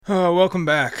Welcome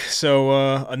back.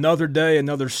 So, another day,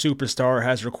 another superstar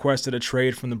has requested a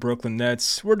trade from the Brooklyn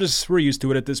Nets. We're used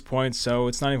to it at this point, so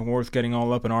it's not even worth getting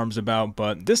all up in arms about.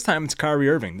 But this time it's Kyrie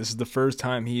Irving. This is the first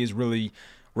time he has really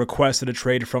requested a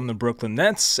trade from the Brooklyn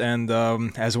Nets. And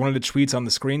as one of the tweets on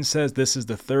the screen says, this is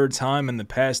the third time in the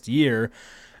past year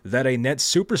that a Nets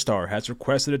superstar has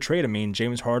requested a trade. I mean,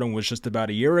 James Harden was just about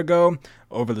a year ago.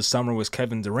 Over the summer was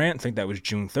Kevin Durant. I think that was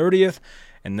June 30th.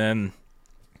 And then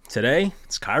today,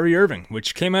 it's Kyrie Irving,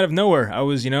 which came out of nowhere. I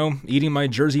was, eating my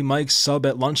Jersey Mike's sub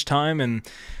at lunchtime, and,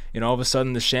 all of a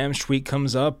sudden the Shams tweet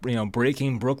comes up,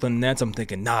 breaking Brooklyn Nets. I'm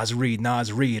thinking Nas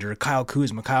Reed, or Kyle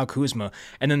Kuzma.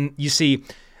 And then you see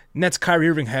Nets Kyrie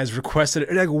Irving has requested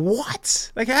it. Like,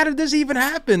 what? Like, how did this even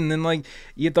happen? And,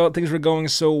 you thought things were going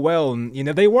so well, and,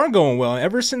 they weren't going well.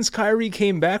 Ever since Kyrie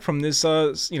came back from this,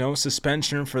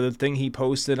 suspension for the thing he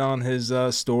posted on his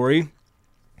story,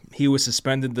 he was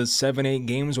suspended the 7-8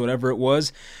 games, whatever it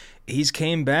was. He's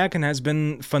came back and has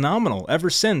been phenomenal ever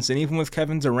since. And even with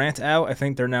Kevin Durant out, I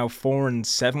think they're now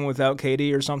 4-7 without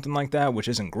KD or something like that, which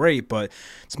isn't great, but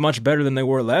it's much better than they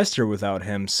were last year without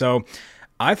him. So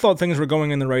I thought things were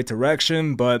going in the right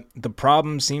direction, but the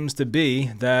problem seems to be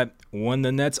that when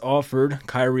the Nets offered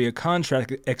Kyrie a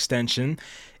contract extension,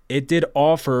 it did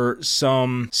offer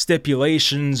some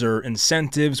stipulations or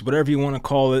incentives, whatever you want to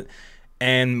call it.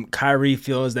 And Kyrie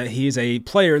feels that he's a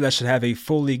player that should have a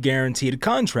fully guaranteed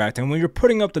contract. And when you're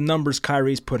putting up the numbers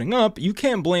Kyrie's putting up, you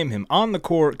can't blame him. On the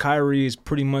court, Kyrie is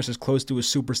pretty much as close to a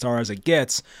superstar as it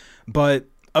gets. But,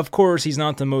 of course, he's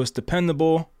not the most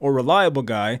dependable or reliable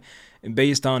guy.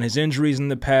 Based on his injuries in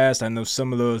the past, I know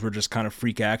some of those were just kind of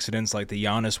freak accidents like the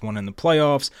Giannis one in the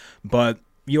playoffs. But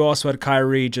you also had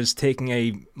Kyrie just taking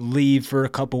a leave for a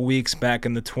couple weeks back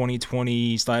in the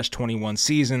 2020/21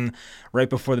 season, right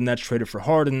before the Nets traded for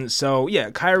Harden. So, yeah,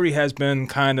 Kyrie has been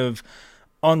kind of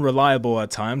unreliable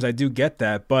at times. I do get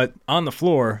that. But on the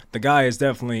floor, the guy is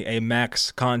definitely a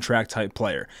max contract type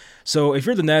player. So if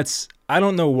you're the Nets, I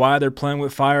don't know why they're playing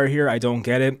with fire here. I don't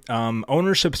get it.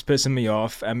 Ownership's pissing me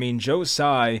off. I mean, Joe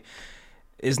Tsai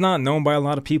is not known by a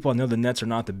lot of people. I know the Nets are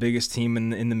not the biggest team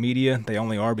in the media. They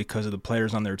only are because of the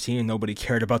players on their team. Nobody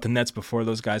cared about the Nets before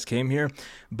those guys came here.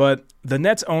 But the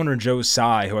Nets owner, Joe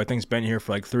Tsai, who I think's been here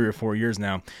for like 3 or 4 years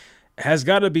now, has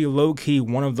got to be low-key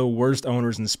one of the worst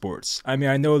owners in sports. I mean,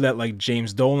 I know that like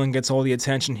James Dolan gets all the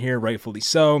attention here, rightfully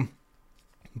so.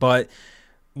 But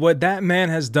what that man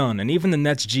has done, and even the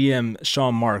Nets GM,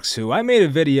 Sean Marks, who I made a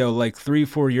video like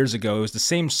 3-4 years ago. It was the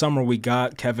same summer we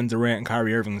got Kevin Durant and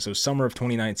Kyrie Irving, so summer of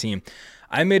 2019.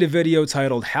 I made a video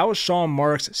titled, How Sean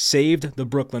Marks Saved the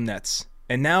Brooklyn Nets.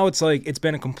 And now it's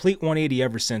been a complete 180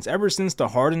 ever since. Ever since the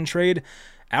Harden trade,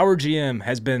 our GM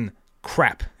has been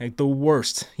crap, like the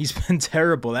worst. He's been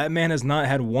terrible. That man has not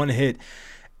had one hit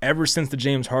ever since the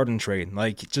James Harden trade.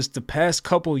 Like, just the past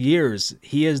couple years,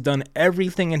 he has done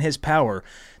everything in his power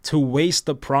to waste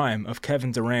the prime of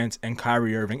Kevin Durant and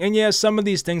Kyrie Irving. And yeah, some of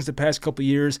these things the past couple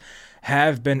years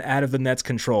have been out of the Nets'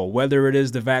 control. Whether it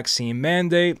is the vaccine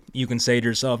mandate, you can say to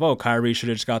yourself, oh, Kyrie should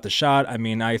have just got the shot. I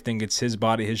mean, I think it's his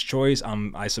body, his choice.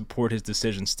 I support his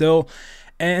decision still.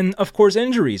 And, of course,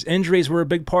 injuries. Injuries were a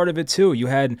big part of it, too. You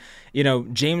had,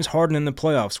 James Harden in the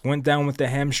playoffs went down with the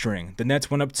hamstring. The Nets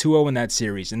went up 2-0 in that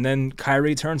series. And then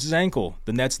Kyrie turns his ankle.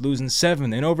 The Nets losing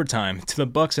 7 in overtime to the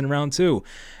Bucks in round 2.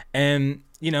 And,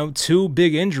 2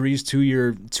 big injuries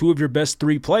to two of your best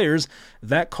 3 players,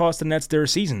 that cost the Nets their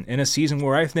season. In a season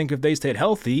where I think if they stayed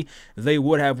healthy, they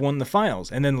would have won the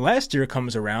finals. And then last year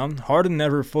comes around, Harden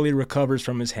never fully recovers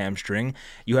from his hamstring.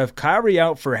 You have Kyrie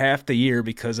out for half the year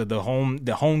because of the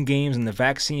home games and the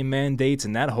vaccine mandates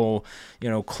and that whole,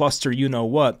 cluster,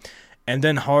 what. And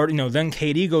then then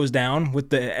KD goes down with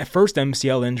the first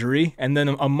MCL injury, and then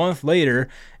a month later,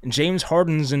 James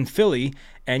Harden's in Philly,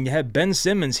 and you have Ben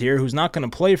Simmons here, who's not going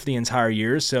to play for the entire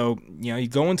year. So you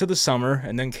go into the summer,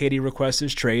 and then KD requests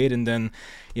his trade, and then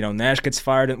Nash gets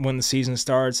fired when the season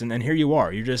starts, and then here you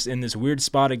are. You're just in this weird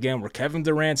spot again where Kevin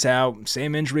Durant's out,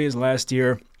 same injury as last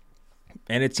year,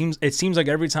 and it seems like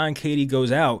every time KD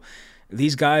goes out,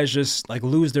 these guys just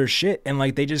lose their shit and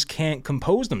they just can't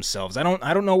compose themselves. I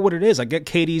don't know what it is. I get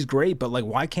KD's great, but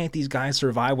why can't these guys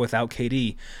survive without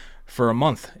KD for a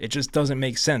month? It just doesn't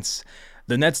make sense.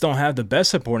 The Nets don't have the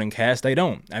best supporting cast. They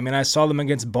don't. I mean, I saw them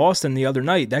against Boston the other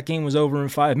night. That game was over in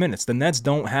 5 minutes. The Nets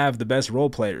don't have the best role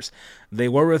players. They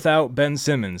were without Ben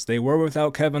Simmons. They were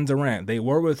without Kevin Durant. They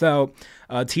were without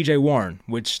TJ Warren,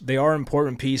 which they are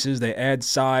important pieces. They add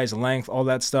size, length, all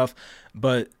that stuff.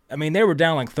 But, I mean, they were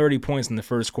down 30 points in the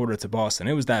first quarter to Boston.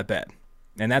 It was that bad.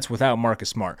 And that's without Marcus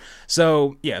Smart.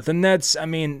 So, yeah, the Nets, I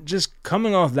mean, just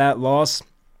coming off that loss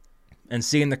and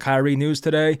seeing the Kyrie news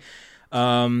today,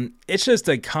 It's just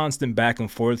a constant back and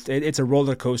forth. It's a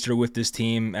roller coaster with this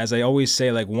team. As I always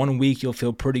say, like, 1 week you'll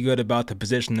feel pretty good about the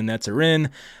position the Nets are in.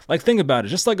 Like, think about it.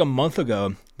 Just like a month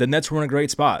ago, the Nets were in a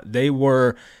great spot. They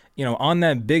were, on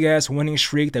that big-ass winning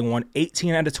streak. They won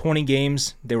 18 out of 20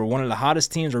 games. They were one of the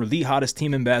hottest teams, or the hottest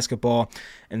team in basketball.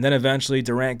 And then eventually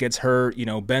Durant gets hurt.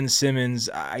 Ben Simmons,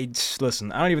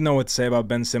 listen, I don't even know what to say about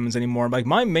Ben Simmons anymore. Like,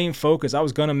 my main focus, I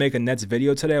was going to make a Nets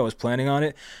video today. I was planning on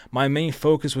it. My main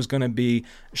focus was going to be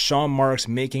Sean Marks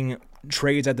making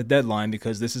trades at the deadline,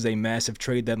 because this is a massive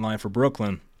trade deadline for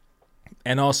Brooklyn.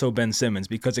 And also Ben Simmons,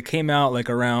 because it came out like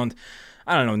around,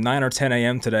 9 or 10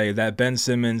 a.m. today that Ben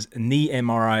Simmons' knee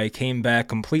MRI came back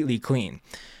completely clean.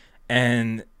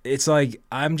 And it's like,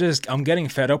 I'm getting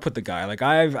fed up with the guy. Like,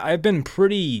 I've been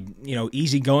pretty,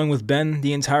 easygoing with Ben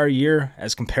the entire year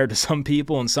as compared to some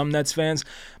people and some Nets fans.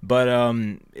 But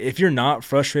if you're not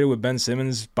frustrated with Ben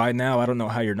Simmons by now, I don't know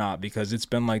how you're not, because it's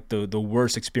been like the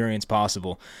worst experience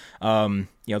possible.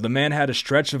 The man had a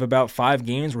stretch of about 5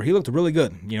 games where he looked really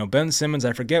good. Ben Simmons,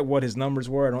 I forget what his numbers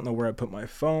were. I don't know where I put my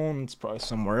phone. It's probably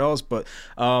somewhere else. But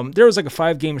there was like a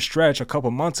 5-game stretch a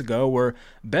couple months ago where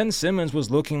Ben Simmons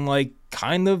was looking like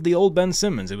kind of the old Ben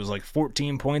Simmons. It was like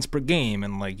 14 points per game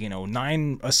and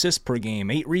 9 assists per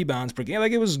game, 8 rebounds per game.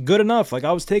 Like, it was good enough. Like,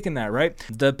 I was taking that, right?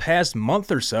 The past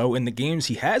month or so, in the games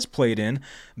he has played in,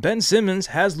 Ben Simmons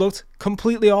has looked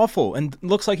completely awful and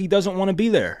looks like he doesn't want to be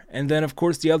there. And then, of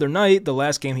course, the other night, the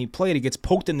last game he played, he gets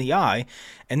poked in the eye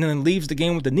and then leaves the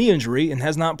game with a knee injury and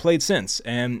has not played since.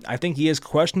 And I think he is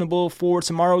questionable for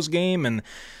tomorrow's game, and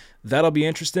that'll be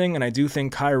interesting. And I do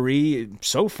think Kyrie,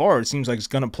 so far, it seems like he's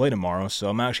going to play tomorrow. So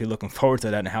I'm actually looking forward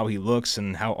to that and how he looks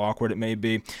and how awkward it may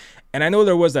be. And I know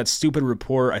there was that stupid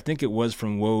report, I think it was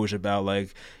from Woj, about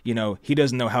he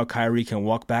doesn't know how Kyrie can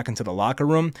walk back into the locker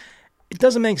room. It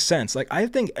doesn't make sense. Like, I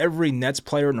think every Nets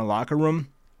player in the locker room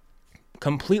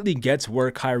completely gets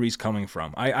where Kyrie's coming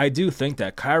from. I do think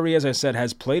that Kyrie, as I said,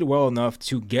 has played well enough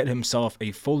to get himself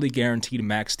a fully guaranteed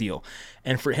max deal.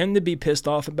 And for him to be pissed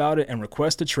off about it and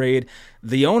request a trade,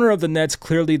 the owner of the Nets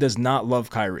clearly does not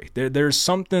love Kyrie. There's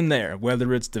something there,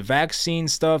 whether it's the vaccine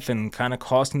stuff and kind of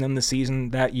costing them the season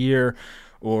that year,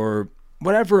 or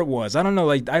whatever it was. I don't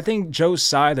know. I think Joe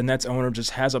Tsai, the Nets owner,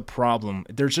 just has a problem.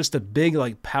 There's just a big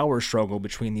power struggle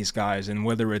between these guys, and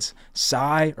whether it's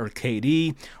Tsai or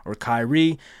KD or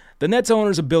Kyrie, the Nets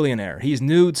owner's a billionaire. He's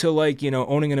new to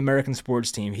owning an American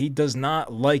sports team. He does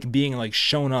not like being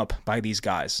shown up by these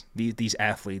guys, these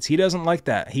athletes. He doesn't like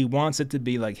that. He wants it to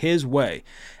be his way,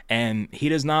 and he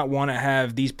does not want to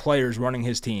have these players running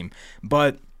his team.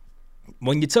 But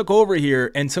when you took over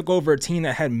here and took over a team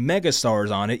that had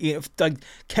megastars on it,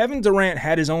 Kevin Durant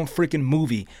had his own freaking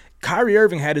movie. Kyrie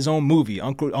Irving had his own movie,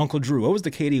 Uncle Drew. What was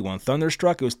the KD one?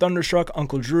 Thunderstruck? It was Thunderstruck,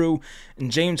 Uncle Drew, and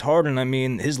James Harden. I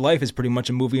mean, his life is pretty much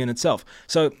a movie in itself.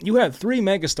 So you had 3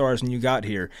 megastars when you got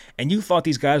here, and you thought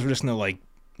these guys were just going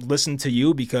to listen to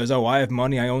you because, I have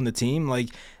money, I own the team.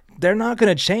 They're not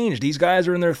going to change. These guys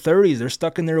are in their 30s. They're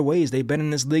stuck in their ways. They've been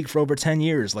in this league for over 10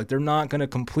 years. They're not going to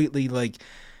completely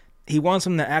he wants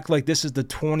them to act like this is the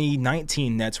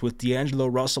 2019 Nets with D'Angelo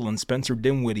Russell and Spencer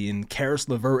Dinwiddie and Karis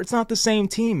LeVert. It's not the same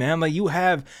team, man.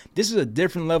 This is a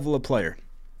different level of player.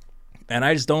 And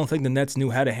I just don't think the Nets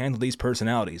knew how to handle these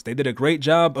personalities. They did a great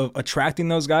job of attracting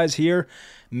those guys here,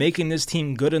 making this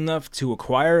team good enough to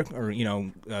acquire or,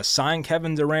 sign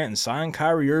Kevin Durant and sign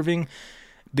Kyrie Irving.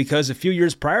 Because a few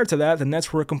years prior to that, the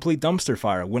Nets were a complete dumpster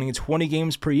fire, winning 20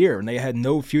 games per year, and they had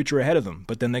no future ahead of them.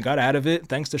 But then they got out of it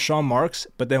thanks to Sean Marks.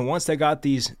 But then once they got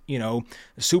these,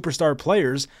 superstar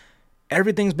players,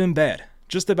 everything's been bad.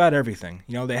 Just about everything.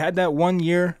 They had that 1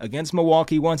 year against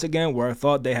Milwaukee once again where I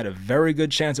thought they had a very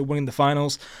good chance of winning the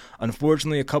finals.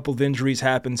 Unfortunately, a couple of injuries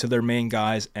happened to their main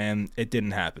guys, and it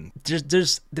didn't happen.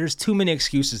 There's too many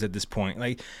excuses at this point.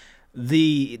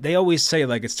 They always say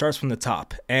it starts from the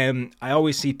top, and I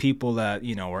always see people that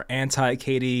are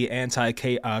anti-KD,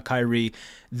 anti-Kyrie.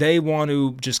 They want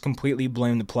to just completely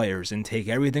blame the players and take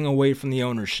everything away from the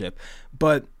ownership,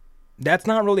 but that's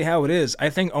not really how it is. I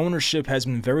think ownership has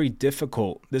been very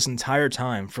difficult this entire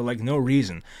time for no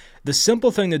reason. The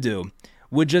simple thing to do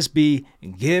would just be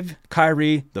give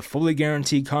Kyrie the fully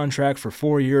guaranteed contract for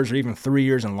 4 years or even 3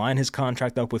 years and line his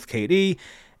contract up with KD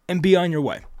and be on your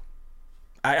way.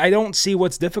 I don't see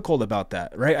what's difficult about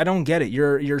that, right? I don't get it.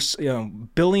 You're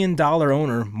billion-dollar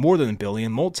owner, more than a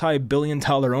billion,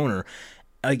 multi-billion-dollar owner.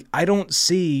 I don't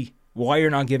see why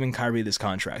you're not giving Kyrie this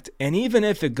contract. And even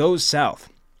if it goes south,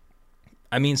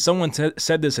 someone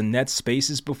said this in Nets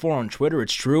Spaces before on Twitter.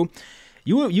 It's true.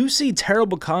 You see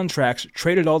terrible contracts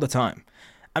traded all the time.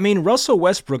 I mean, Russell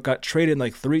Westbrook got traded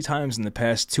like 3 times in the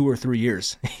past 2 or 3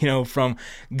 years. From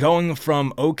going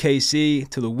from OKC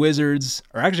to the Wizards,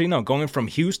 or actually, no, going from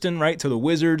Houston, right, to the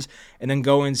Wizards, and then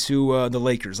going to the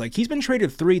Lakers. Like, he's been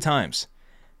traded 3 times.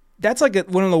 That's like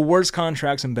one of the worst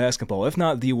contracts in basketball, if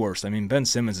not the worst. I mean, Ben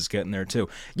Simmons is getting there too.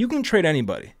 You can trade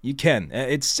anybody. You can.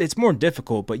 It's more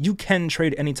difficult, but you can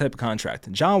trade any type of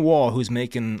contract. John Wall, who's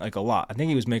making like a lot. I think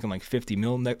he was making like 50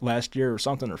 mil last year or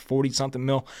something, or 40 something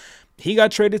mil. He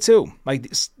got traded too.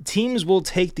 Like, teams will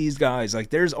take these guys. Like,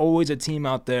 there's always a team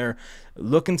out there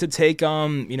looking to take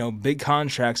big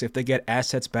contracts if they get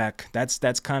assets back. That's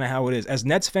kind of how it is. As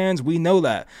Nets fans, we know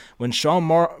that. When Sean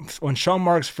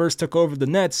Marks first took over the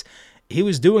Nets, he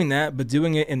was doing that, but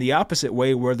doing it in the opposite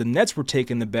way, where the Nets were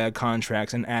taking the bad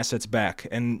contracts and assets back.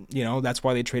 And, that's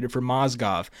why they traded for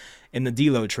Mozgov in the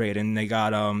D'Lo trade, and they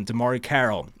got DeMar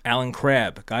Carroll, Alan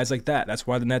Crabb, guys like that. That's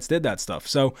why the Nets did that stuff.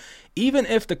 So even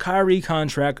if the Kyrie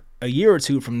contract a year or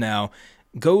two from now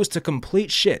goes to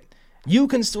complete shit, you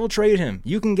can still trade him.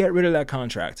 You can get rid of that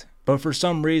contract. But for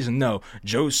some reason, no,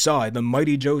 Joe Tsai, the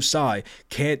mighty Joe Tsai,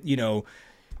 can't,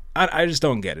 I just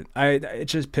don't get it. It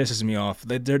just pisses me off.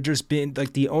 They're just being,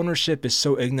 like, the ownership is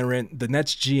so ignorant. The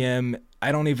Nets GM,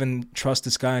 I don't even trust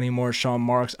this guy anymore, Sean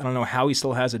Marks. I don't know how he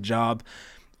still has a job.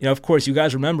 Of course, you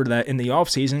guys remember that in the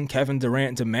offseason, Kevin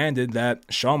Durant demanded that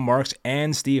Sean Marks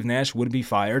and Steve Nash would be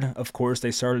fired. Of course,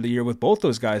 they started the year with both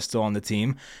those guys still on the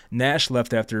team. Nash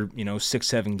left after,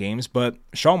 6-7 games, but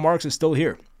Sean Marks is still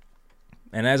here.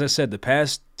 And as I said, the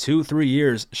past 2-3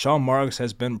 years, Sean Marks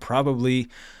has been probably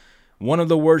one of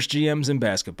the worst GMs in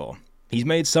basketball. He's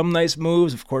made some nice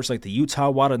moves, of course, like the Utah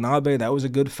Watanabe. That was a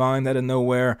good find out of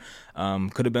nowhere.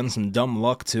 Could have been some dumb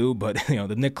luck too, but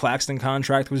the Nick Claxton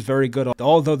contract was very good.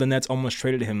 Although the Nets almost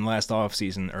traded him last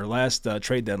offseason, or last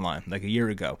trade deadline, like a year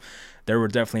ago. There were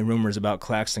definitely rumors about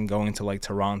Claxton going to like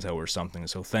Toronto or something,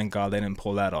 so thank God they didn't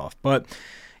pull that off. But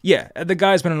yeah, the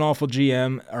guy's been an awful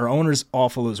GM. Our owner's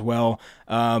awful as well.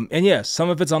 And yeah, some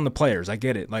of it's on the players. I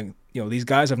get it. Like, these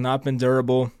guys have not been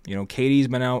durable. KD's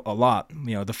been out a lot.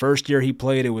 The first year he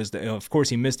played, it was, of course,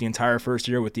 he missed the entire first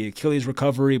year with the Achilles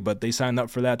recovery, but they signed up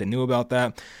for that. They knew about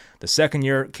that. The second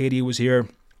year KD was here,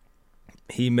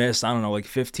 he missed,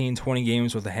 15, 20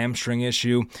 games with a hamstring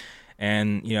issue.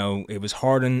 And, it was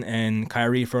Harden and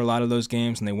Kyrie for a lot of those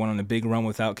games, and they went on a big run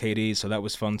without KD, so that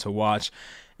was fun to watch.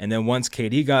 And then once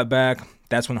KD got back,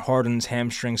 that's when Harden's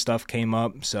hamstring stuff came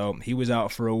up, so he was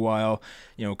out for a while.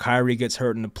 Kyrie gets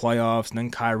hurt in the playoffs, and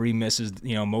then Kyrie misses,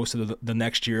 most of the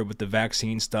next year with the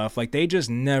vaccine stuff. Like, they just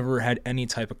never had any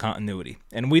type of continuity.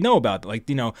 And we know about it. Like,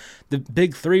 the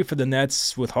big three for the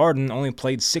Nets with Harden only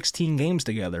played 16 games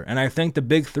together. And I think the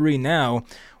big three now,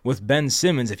 with Ben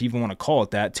Simmons, if you even want to call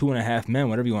it that, 2.5 men,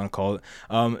 whatever you want to call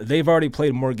it, they've already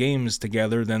played more games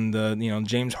together than the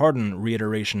James Harden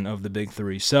reiteration of the big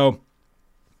three. So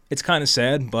it's kind of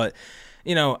sad, but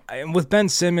with Ben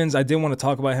Simmons, I did want to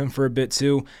talk about him for a bit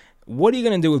too. What are you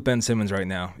going to do with Ben Simmons right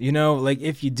now? Like,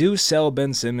 if you do sell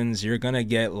Ben Simmons, you're going to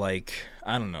get,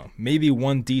 maybe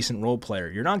one decent role player.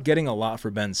 You're not getting a lot for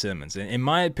Ben Simmons. In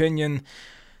my opinion,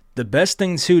 the best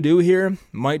thing to do here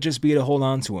might just be to hold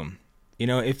on to him.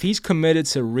 If he's committed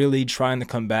to really trying to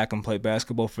come back and play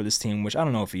basketball for this team, which I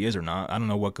don't know if he is or not. I don't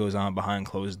know what goes on behind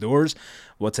closed doors,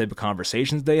 what type of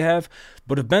conversations they have.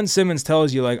 But if Ben Simmons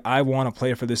tells you, I want to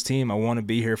play for this team, I want to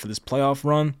be here for this playoff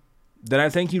run, then I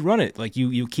think you run it. Like,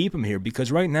 you keep him here,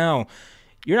 because right now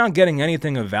you're not getting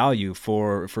anything of value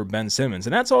for Ben Simmons.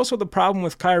 And that's also the problem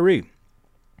with Kyrie.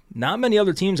 Not many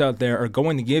other teams out there are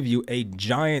going to give you a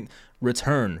giant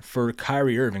return for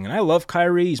Kyrie Irving. And I love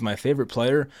Kyrie. He's my favorite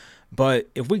player. But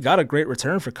if we got a great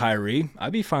return for Kyrie,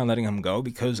 I'd be fine letting him go,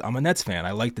 because I'm a Nets fan.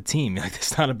 I like the team.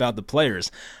 It's not about the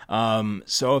players.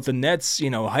 So if the Nets,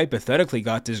 hypothetically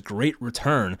got this great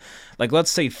return, like, let's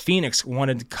say Phoenix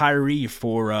wanted Kyrie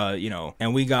for,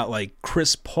 and we got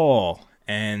Chris Paul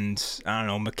and,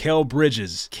 Mikal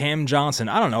Bridges, Cam Johnson,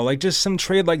 just some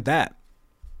trade like that.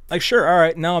 Sure, all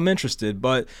right, now I'm interested,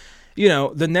 but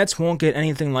the Nets won't get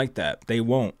anything like that. They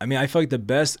won't. I feel like the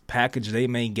best package they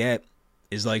may get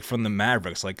is from the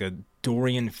Mavericks, like a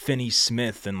Dorian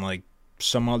Finney-Smith and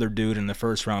some other dude in the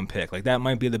first round pick. That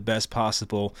might be the best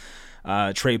possible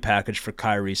trade package for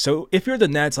Kyrie. So if you're the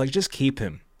Nets, just keep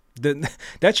him.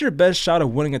 That's your best shot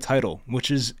of winning a title,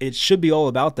 it should be all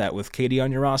about that with KD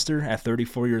on your roster at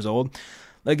 34 years old.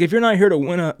 If you're not here to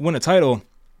win a title,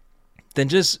 then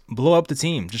just blow up the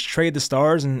team. Just trade the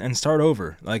stars and start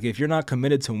over. If you're not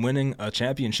committed to winning a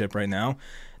championship right now,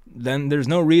 then there's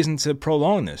no reason to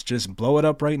prolong this. Just blow it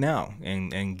up right now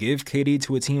and give KD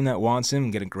to a team that wants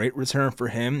him, get a great return for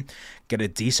him, get a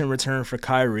decent return for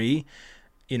Kyrie,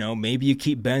 maybe you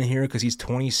keep Ben here because he's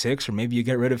 26, or maybe you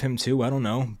get rid of him too. I don't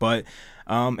know. But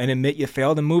and admit you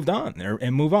failed and moved on,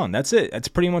 and move on. That's it. That's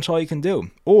pretty much all you can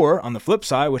do. Or on the flip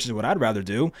side, which is what I'd rather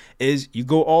do, is you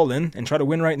go all in and try to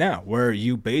win right now, where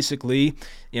you basically,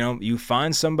 you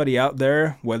find somebody out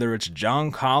there, whether it's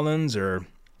John Collins or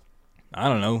I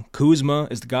don't know, Kuzma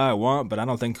is the guy I want, but I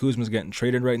don't think Kuzma's getting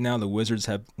traded right now. The Wizards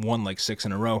have won like 6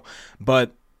 in a row.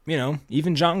 But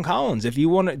even John Collins, if you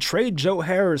want to trade Joe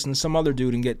Harris and some other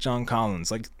dude and get John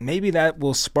Collins, like maybe that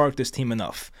will spark this team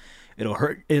enough. It'll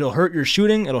hurt your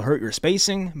shooting, it'll hurt your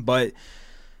spacing, but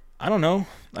I don't know.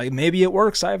 Like maybe it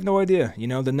works. I have no idea.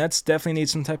 The Nets definitely need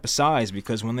some type of size,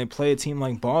 because when they play a team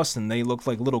like Boston, they look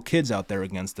like little kids out there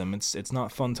against them. It's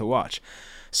not fun to watch.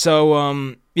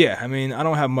 So, yeah, I mean, I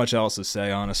don't have much else to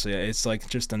say, honestly. It's like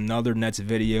just another Nets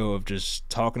video of just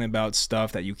talking about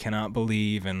stuff that you cannot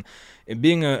believe, and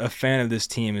being a fan of this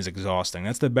team is exhausting.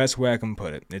 That's the best way I can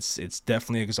put it. It's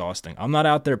definitely exhausting. I'm not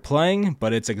out there playing,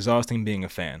 but it's exhausting being a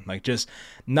fan. Like, just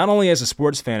not only as a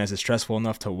sports fan is it stressful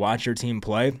enough to watch your team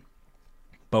play,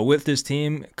 but with this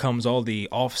team comes all the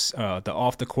off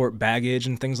the court baggage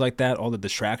and things like that, all the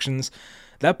distractions.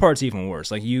 That part's even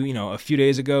worse. Like a few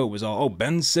days ago, it was all,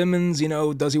 Ben Simmons,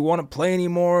 does he want to play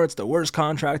anymore? It's the worst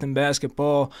contract in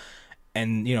basketball.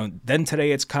 And, then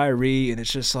today it's Kyrie, and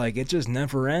it's just like, it just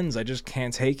never ends. I just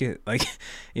can't take it. Like,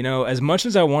 as much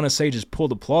as I want to say just pull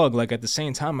the plug, like at the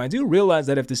same time, I do realize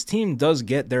that if this team does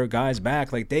get their guys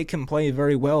back, like they can play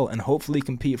very well and hopefully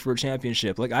compete for a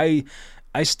championship. Like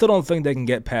I still don't think they can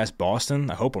get past Boston.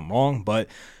 I hope I'm wrong, but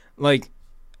like,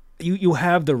 you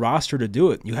have the roster to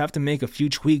do it. You have to make a few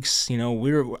tweaks. I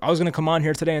was going to come on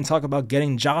here today and talk about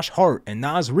getting Josh Hart and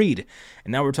Naz Reid,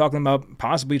 and now we're talking about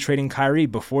possibly trading Kyrie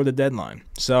before the deadline.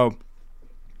 So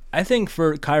I think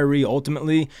for Kyrie,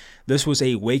 ultimately, this was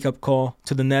a wake-up call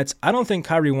to the Nets. I don't think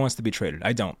Kyrie wants to be traded.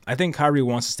 I don't. I think Kyrie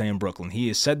wants to stay in Brooklyn. He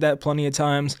has said that plenty of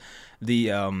times. The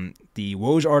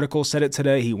Woj article said it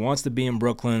today. He wants to be in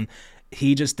Brooklyn.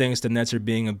 He just thinks the Nets are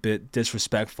being a bit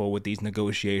disrespectful with these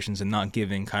negotiations and not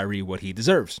giving Kyrie what he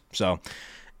deserves. So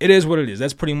it is what it is.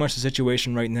 That's pretty much the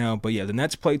situation right now. But yeah, the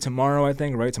Nets play tomorrow, I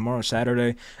think, right? Tomorrow,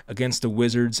 Saturday, against the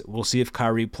Wizards. We'll see if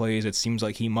Kyrie plays. It seems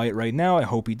like he might right now. I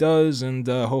hope he does. And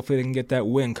hopefully they can get that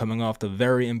win coming off the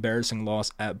very embarrassing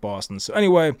loss at Boston. So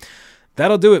anyway,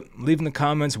 that'll do it. Leave in the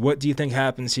comments, what do you think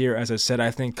happens here? As I said, I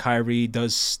think Kyrie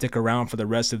does stick around for the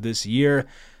rest of this year.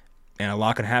 And a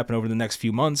lot can happen over the next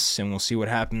few months, and we'll see what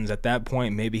happens at that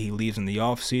point. Maybe he leaves in the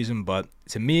offseason, but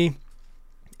to me,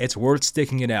 it's worth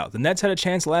sticking it out. The Nets had a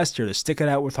chance last year to stick it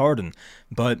out with Harden,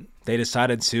 but they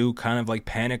decided to kind of like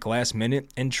panic last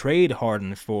minute and trade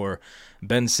Harden for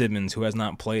Ben Simmons, who has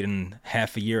not played in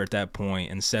half a year at that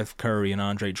point, and Seth Curry and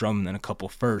Andre Drummond and a couple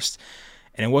firsts.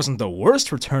 And it wasn't the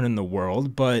worst return in the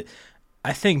world, but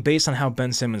I think based on how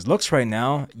Ben Simmons looks right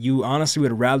now, you honestly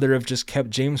would rather have just kept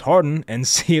James Harden and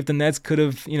see if the Nets could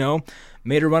have,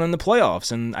 made a run in the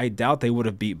playoffs. And I doubt they would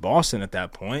have beat Boston at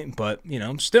that point, but,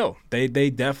 still, they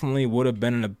definitely would have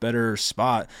been in a better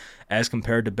spot as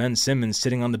compared to Ben Simmons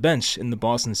sitting on the bench in the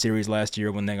Boston series last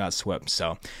year when they got swept.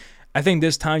 So I think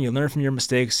this time you learn from your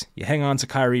mistakes, you hang on to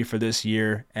Kyrie for this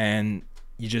year, and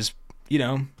you just,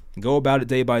 go about it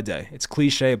day by day. It's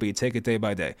cliche, but you take it day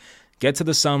by day. Get to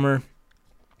the summer,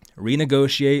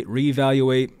 renegotiate,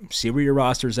 reevaluate, see where your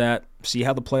roster's at, see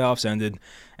how the playoffs ended,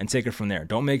 and take it from there.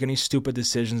 Don't make any stupid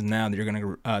decisions now that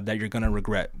you're gonna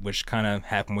regret, which kind of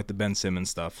happened with the Ben Simmons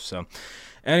stuff. So,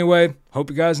 anyway, hope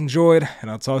you guys enjoyed,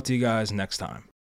 and I'll talk to you guys next time.